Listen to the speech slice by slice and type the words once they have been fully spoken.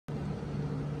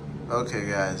Okay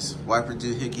guys, wiper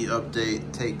doohickey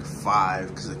update take 5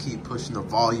 because I keep pushing the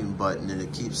volume button and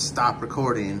it keeps stop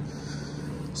recording.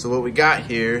 So what we got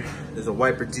here is a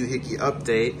wiper doohickey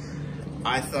update.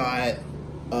 I thought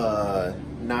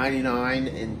 99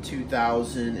 and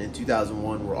 2000 and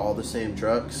 2001 were all the same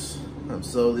trucks. I'm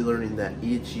slowly learning that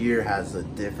each year has a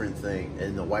different thing,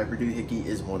 and the wiper doohickey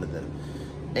is one of them.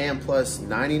 And plus,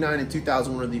 99 and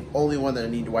 2001 are the only one that I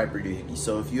need to wiper doohickey.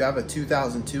 So if you have a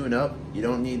 2002 and up, you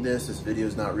don't need this. This video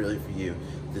is not really for you.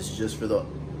 This is just for the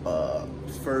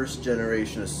first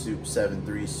generation of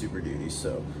 7.3 Super Duties.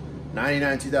 So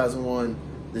 99, 2001,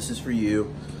 this is for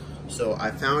you. So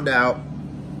I found out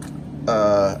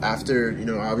after,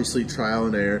 obviously trial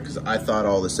and error, because I thought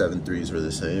all the 7.3s were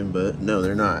the same, but no,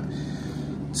 they're not.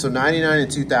 So 99 and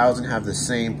 2000 have the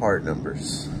same part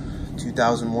numbers.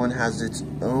 2001 has its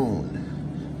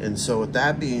own. And so with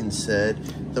that being said,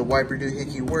 the wiper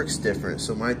doohickey works different.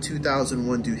 So my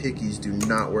 2001 doohickeys do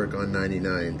not work on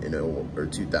 99 and or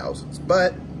 2000s.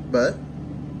 But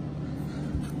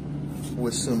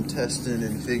with some testing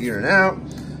and figuring out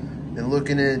and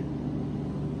looking at,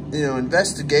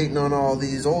 investigating on all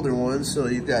these older ones. So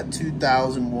you've got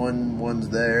 2001 ones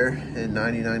there and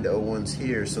 99 to 01s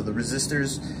here. So the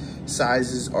resistors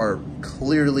sizes are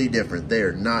clearly different. They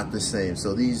are not the same.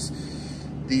 So these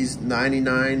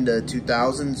 99 to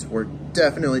 2000s were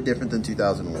definitely different than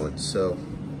 2001. So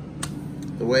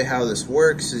the way how this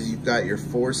works is you've got your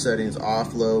 4 settings: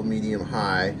 off, low, medium,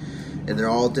 high, and they're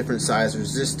all different size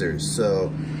resistors.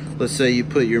 So let's say you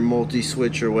put your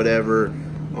multi-switch or whatever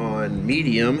on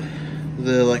medium,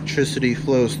 the electricity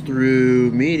flows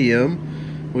through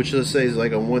medium, which let's say is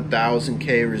like a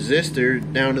 1000K resistor,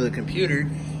 down to the computer.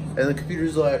 And the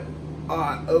computer's like,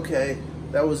 okay,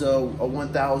 that was a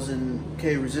 1000K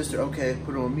resistor. Okay,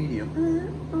 put it on medium.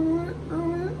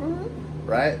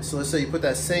 Right? So let's say you put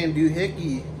that same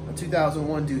doohickey, a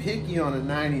 2001 doohickey, on a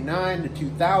 99 to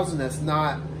 2000 that's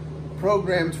not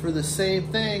programmed for the same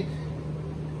thing.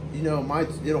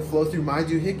 It'll flow through my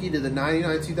doohickey to the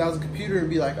 99 2000 computer and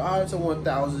be like, it's a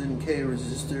 1000K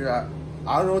resistor.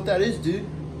 I don't know what that is, dude.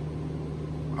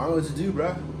 I don't know what to do,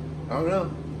 bro. I don't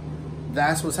know.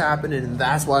 That's what's happening, and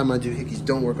that's why my doohickeys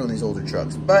don't work on these older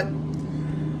trucks. But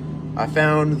I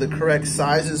found the correct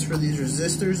sizes for these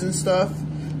resistors and stuff,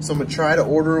 so I'm gonna try to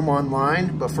order them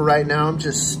online. But for right now, I'm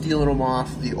just stealing them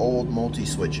off the old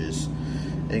multi-switches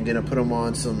and gonna put them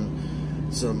on some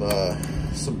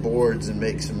boards and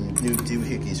make some new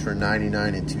doohickeys for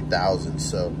 99 and 2000.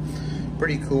 So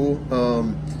pretty cool.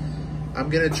 I'm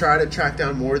gonna try to track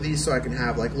down more of these so I can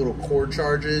have like little cord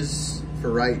charges for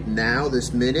right now,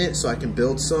 this minute, so I can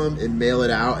build some and mail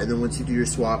it out. And then once you do your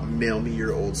swap, mail me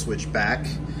your old switch back.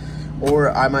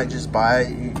 Or I might just buy,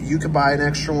 you could buy an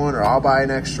extra one, or I'll buy an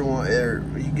extra one, or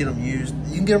you can get them used.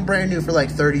 You can get them brand new for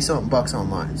like 30 something bucks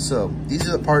online. So these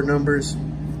are the part numbers.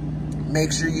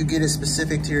 Make sure you get it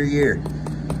specific to your year.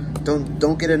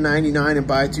 Don't get a 99 and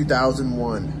buy a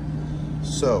 2001.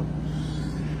 So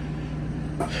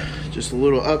just a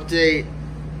little update.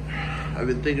 I've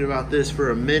been thinking about this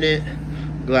for a minute.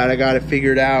 Glad I got it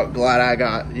figured out. Glad I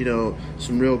got,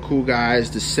 some real cool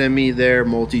guys to send me their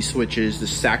multi-switches, to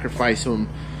sacrifice them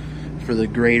for the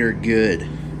greater good.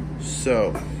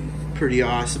 So, pretty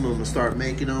awesome. I'm gonna start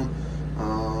making them.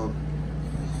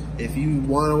 If you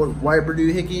want a wiper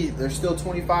doohickey, they're still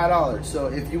 $25. So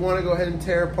if you want to go ahead and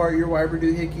tear apart your wiper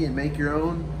doohickey and make your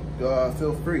own,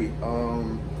 feel free.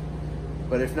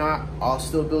 But if not, I'll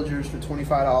still build yours for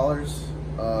 $25.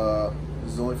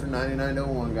 This is only for 99 to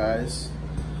 01, guys.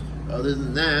 Other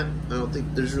than that, I don't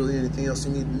think there's really anything else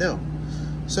you need to know.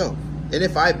 So, and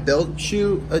if I built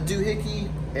you a doohickey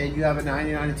and you have a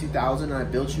 99 to 2000 and I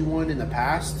built you one in the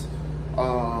past,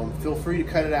 feel free to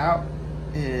cut it out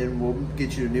and we'll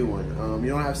get you a new one. You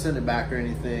don't have to send it back or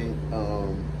anything.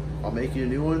 I'll make you a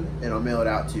new one and I'll mail it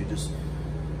out to you. Just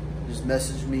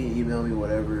message me, email me,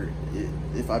 whatever.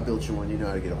 If I built you one, you know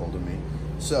how to get a hold of me.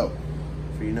 So,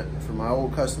 for my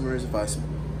old customers, if I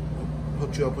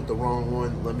hooked you up with the wrong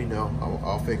one, let me know.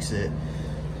 I'll fix it.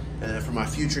 And then for my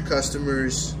future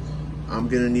customers, I'm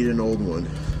gonna need an old one.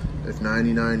 If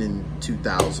 99 and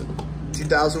 2000.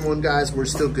 2001 guys, we're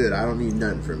still good. I don't need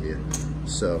nothing from you.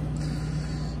 So,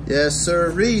 yes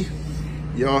sirree.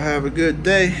 Y'all have a good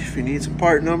day. If you need some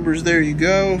part numbers, there you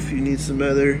go. If you need some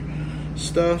other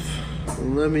stuff,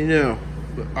 let me know.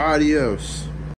 But adios.